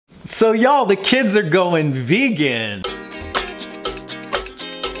So y'all, the kids are going vegan.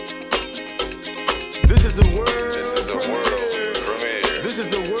 This is a world premiere. This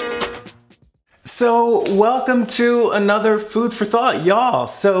is a world. So welcome to another food for thought, y'all.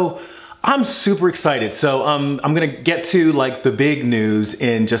 So I'm super excited. So I'm gonna get to like the big news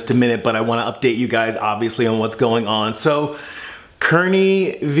in just a minute, but I wanna update you guys obviously on what's going on. So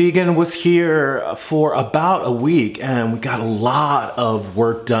Kearney Vegan was here for about a week and we got a lot of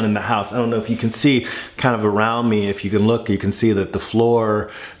work done in the house. I don't know if you can see kind of around me, if you can look, you can see that the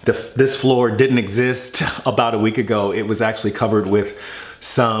floor, this floor didn't exist about a week ago. It was actually covered with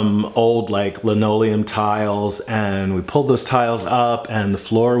some old like linoleum tiles, and we pulled those tiles up and the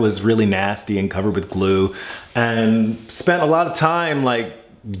floor was really nasty and covered with glue, and spent a lot of time like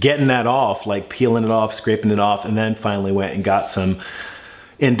getting that off, like peeling it off, scraping it off, and then finally went and got some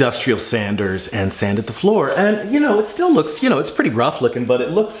industrial sanders and sanded the floor. And you know, it still looks, you know, it's pretty rough looking, but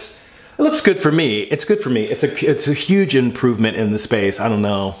it looks good for me. It's good for me. It's a huge improvement in the space. I don't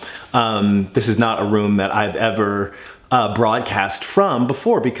know. This is not a room that I've ever broadcast from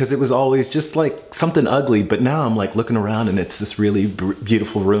before, because it was always just like something ugly, but now I'm like looking around and it's this really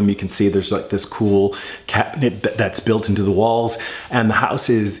beautiful room. You can see there's like this cool cabinet that's built into the walls, and the house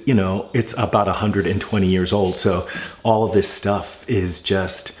is, you know, it's about 120 years old, so all of this stuff is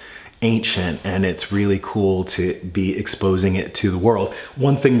just ancient, and it's really cool to be exposing it to the world.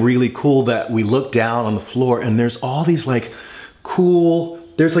 One thing really cool that we look down on the floor and there's all these like cool,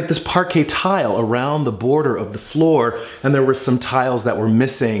 there's like this parquet tile around the border of the floor, and there were some tiles that were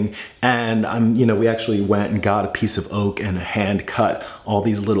missing, and you know, we actually went and got a piece of oak and hand cut all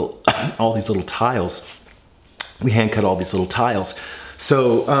these little tiles. We hand cut all these little tiles.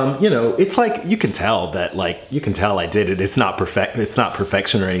 So, you know, it's like, you can tell that, like, you can tell I did it. It's not perfect, it's not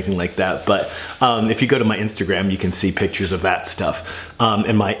perfection or anything like that. But if you go to my Instagram, you can see pictures of that stuff.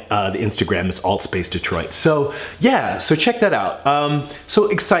 And my, the Instagram is Altspace Detroit. So yeah, so check that out. So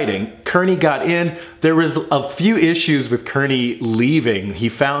exciting, Kearney got in. There was a few issues with Kearney leaving. He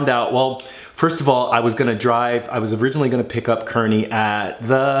found out, well, first of all, I was originally gonna pick up Kearney at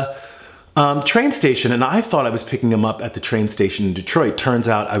the train station, and I thought I was picking him up at the train station in Detroit. Turns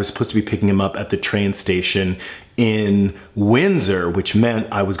out I was supposed to be picking him up at the train station in Windsor, which meant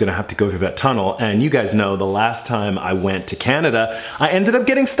I was gonna have to go through that tunnel. And you guys know the last time I went to Canada, I ended up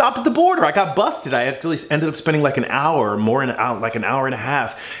getting stopped at the border. I got busted. I actually ended up spending like an hour, like an hour and a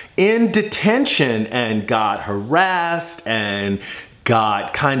half in detention, and got harassed and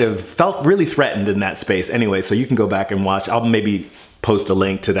felt really threatened in that space. Anyway, so you can go back and watch. I'll maybe post a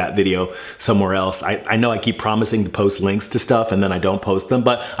link to that video somewhere else. I know I keep promising to post links to stuff and then I don't post them,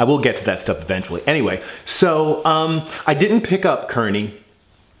 but I will get to that stuff eventually. Anyway, so I didn't pick up Kearney.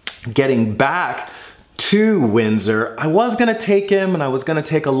 Getting back to Windsor, I was gonna take him, and I was gonna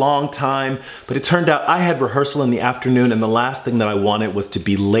take a long time, but it turned out I had rehearsal in the afternoon, and the last thing that I wanted was to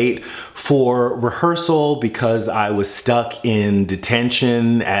be late for rehearsal because I was stuck in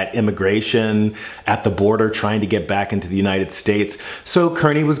detention at immigration at the border trying to get back into the United States. So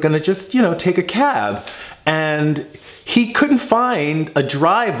Kearney was gonna just, you know, take a cab, and he couldn't find a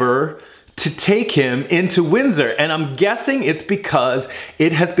driver to take him into Windsor. And I'm guessing it's because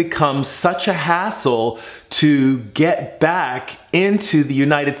it has become such a hassle to get back into the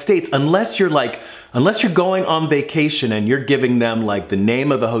United States, unless you're going on vacation and you're giving them like the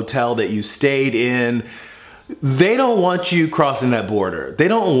name of the hotel that you stayed in. They don't want you crossing that border. They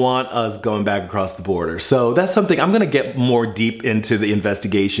don't want us going back across the border. So that's something I'm gonna get more deep into, the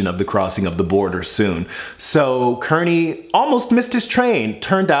investigation of the crossing of the border soon. So Kearney almost missed his train.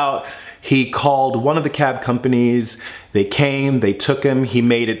 Turned out he called one of the cab companies. They came, they took him. He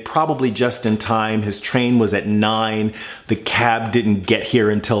made it probably just in time. His train was at 9. The cab didn't get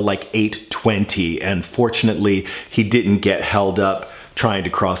here until like 8:20. And fortunately, he didn't get held up trying to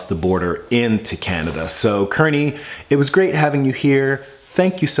cross the border into Canada. So Kearney, it was great having you here.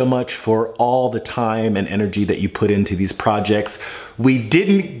 Thank you so much for all the time and energy that you put into these projects. We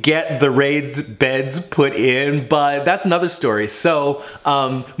didn't get the raised beds put in, but that's another story. So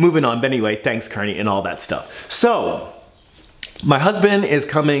moving on, but anyway, thanks Kearney and all that stuff. So my husband is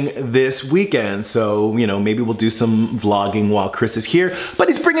coming this weekend, so you know, maybe we'll do some vlogging while Chris is here, but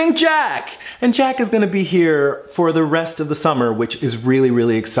he's bringing Jack, and Jack is gonna be here for the rest of the summer, which is really,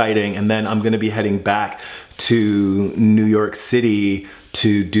 really exciting. And then I'm gonna be heading back to New York City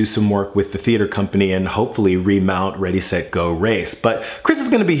to do some work with the theater company and hopefully remount Ready, Set, Go race. But Chris is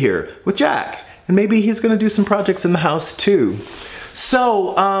gonna be here with Jack, and maybe he's gonna do some projects in the house too.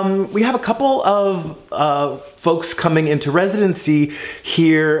 So we have a couple of folks coming into residency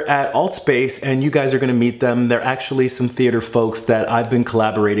here at AltSpace, and you guys are going to meet them. They're actually some theater folks that I've been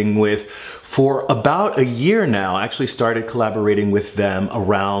collaborating with for about a year now. I actually started collaborating with them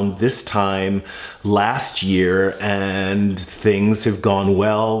around this time last year, and things have gone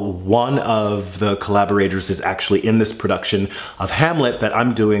well. One of the collaborators is actually in this production of Hamlet that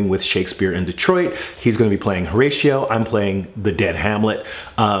I'm doing with Shakespeare in Detroit. He's going to be playing Horatio. I'm playing the dead Hamlet.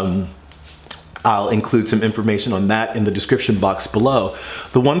 I'll include some information on that in the description box below.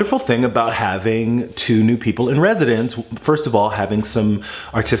 The wonderful thing about having two new people in residence, first of all, having some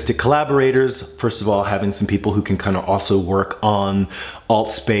artistic collaborators, first of all, having some people who can kind of also work on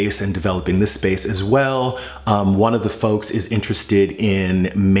AltSpace and developing this space as well. One of the folks is interested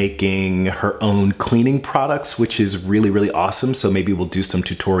in making her own cleaning products, which is really, really awesome. So maybe we'll do some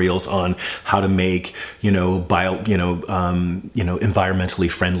tutorials on how to make, environmentally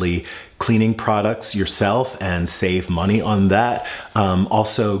friendly cleaning products yourself and save money on that.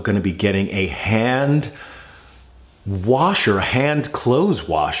 Also going to be getting a hand washer, a hand clothes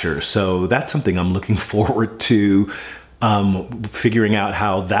washer. So that's something I'm looking forward to figuring out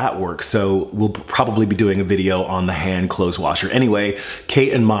how that works. So we'll probably be doing a video on the hand clothes washer. Anyway,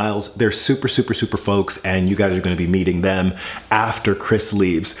 Kate and Miles, they're super, super, super folks, and you guys are going to be meeting them after Chris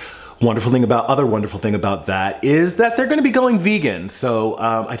leaves. Other wonderful thing about that is that they're going to be going vegan. So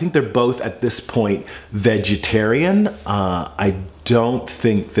I think they're both at this point vegetarian. I don't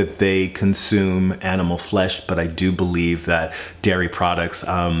think that they consume animal flesh, but I do believe that dairy products,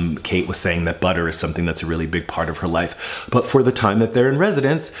 Kate was saying that butter is something that's a really big part of her life. But for the time that they're in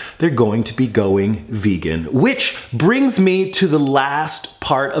residence, they're going to be going vegan, which brings me to the last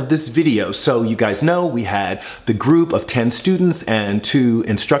part of this video. So you guys know we had the group of 10 students and 2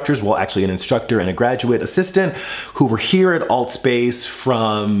 instructors, well, actually an instructor and a graduate assistant, who were here at AltSpace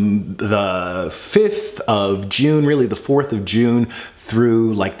from the 5th of June, really the 4th of June,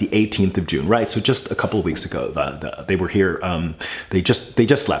 through like the 18th of June, right? So just a couple of weeks ago, they were here. They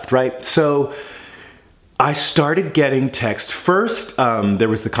just left, right? So I started getting text first. There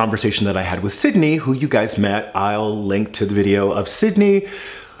was the conversation that I had with Sydney, who you guys met. I'll link to the video of Sydney.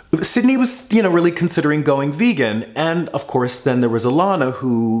 Sydney was, really considering going vegan. And of course, then there was Alana,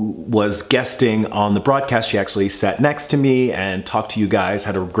 who was guesting on the broadcast. She actually sat next to me and talked to you guys,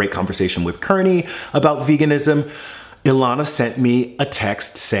 had a great conversation with Kearney about veganism. Ilana sent me a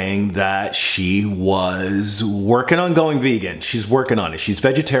text saying that she was working on going vegan. She's working on it. She's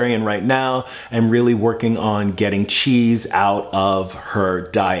vegetarian right now and really working on getting cheese out of her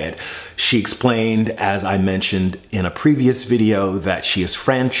diet. She explained, as I mentioned in a previous video, that she is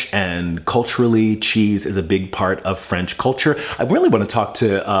French and culturally cheese is a big part of French culture. I really want to talk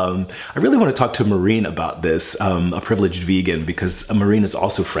to Maureen about this, a privileged vegan, because Maureen is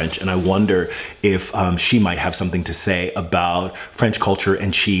also French, and I wonder if she might have something to say about French culture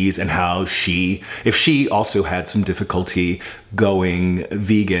and cheese, and how if she also had some difficulty going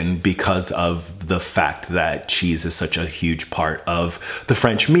vegan because of the fact that cheese is such a huge part of the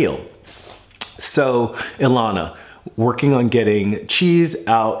French meal. So Ilana, working on getting cheese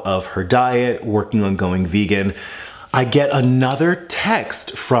out of her diet, working on going vegan. I get another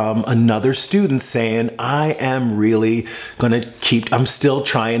text from another student saying, I am really I'm still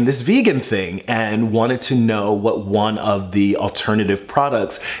trying this vegan thing, and wanted to know what one of the alternative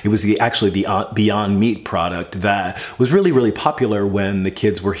products, it was actually the Beyond Meat product that was really, really popular when the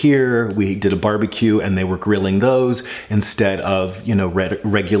kids were here. We did a barbecue and they were grilling those instead of,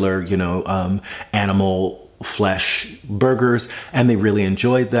 regular, animal flesh burgers, and they really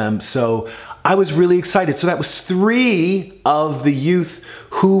enjoyed them. So I was really excited. So that was 3 of the youth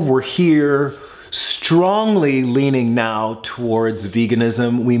who were here, strongly leaning now towards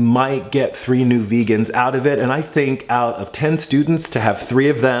veganism. We might get 3 new vegans out of it. And I think out of 10 students, to have 3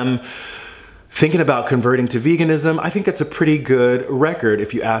 of them thinking about converting to veganism, I think that's a pretty good record,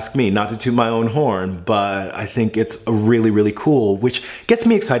 if you ask me. Not to toot my own horn, but I think it's a really, really cool, which gets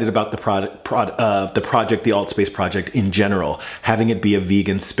me excited about the project, the AltSpace project in general, having it be a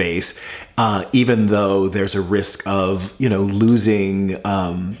vegan space, even though there's a risk of, losing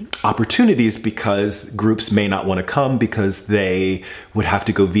opportunities because groups may not want to come because they would have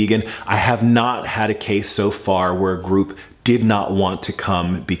to go vegan. I have not had a case so far where a group did not want to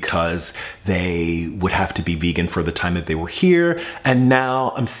come because they would have to be vegan for the time that they were here. And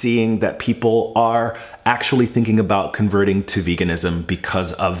now I'm seeing that people are actually thinking about converting to veganism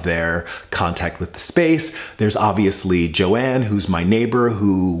because of their contact with the space. There's obviously Joanne, who's my neighbor,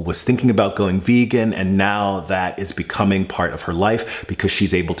 who was thinking about going vegan, and now that is becoming part of her life because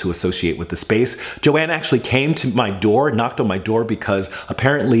she's able to associate with the space. Joanne actually came to my door, knocked on my door, because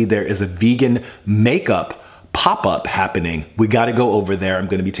apparently there is a vegan makeup pop-up happening. We got to go over there. I'm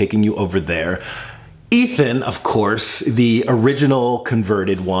going to be taking you over there. Ethan, of course, the original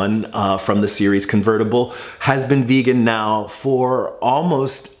converted one from the series Convertible, has been vegan now for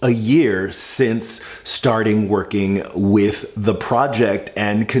almost a year since starting working with the project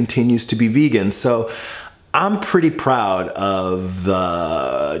and continues to be vegan. So I'm pretty proud of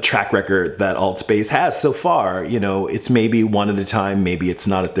the track record that Altspace has so far. You know, it's maybe one at a time, maybe it's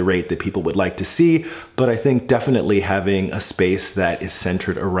not at the rate that people would like to see, but I think definitely having a space that is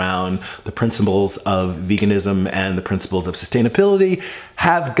centered around the principles of veganism and the principles of sustainability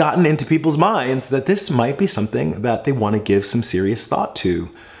have gotten into people's minds that this might be something that they want to give some serious thought to.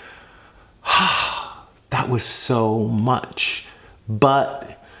 That was so much,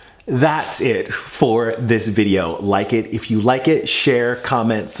 but that's it for this video. Like it if you like it, share,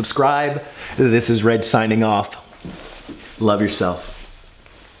 comment, subscribe. This is Reg signing off. Love yourself.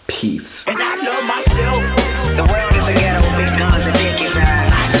 Peace. And I love myself.